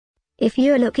If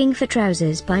you're looking for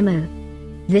trousers by MOE,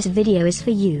 this video is for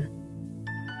you.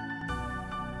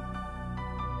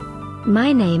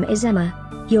 My name is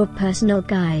Emma, your personal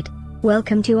guide.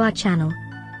 Welcome to our channel.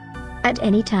 At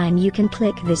any time you can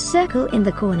click this circle in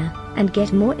the corner, and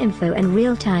get more info and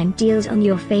real-time deals on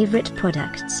your favorite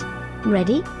products.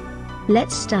 Ready?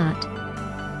 Let's start.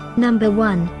 Number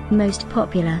 1, Most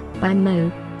Popular, by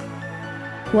MOE.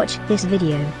 Watch this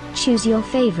video, choose your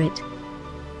favorite.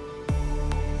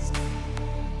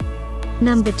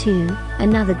 Number 2,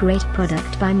 another great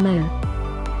product by MOE.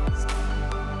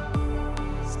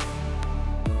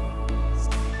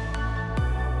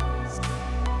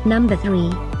 Number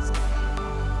 3.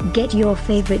 Get your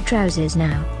favorite trousers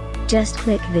now. Just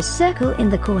click this circle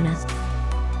in the corner.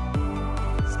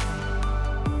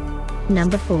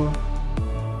 Number 4.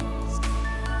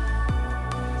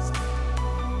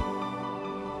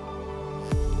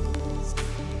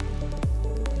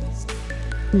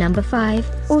 Number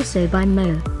 5, also by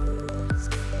MOE.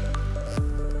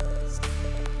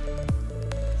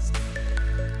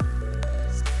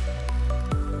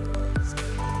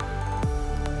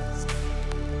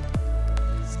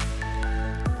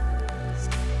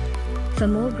 For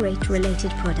more great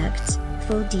related products,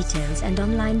 full details and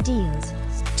online deals,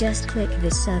 just click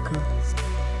this circle.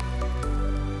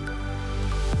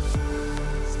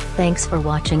 Thanks for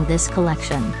watching this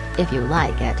collection. If you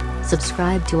like it,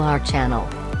 subscribe to our channel.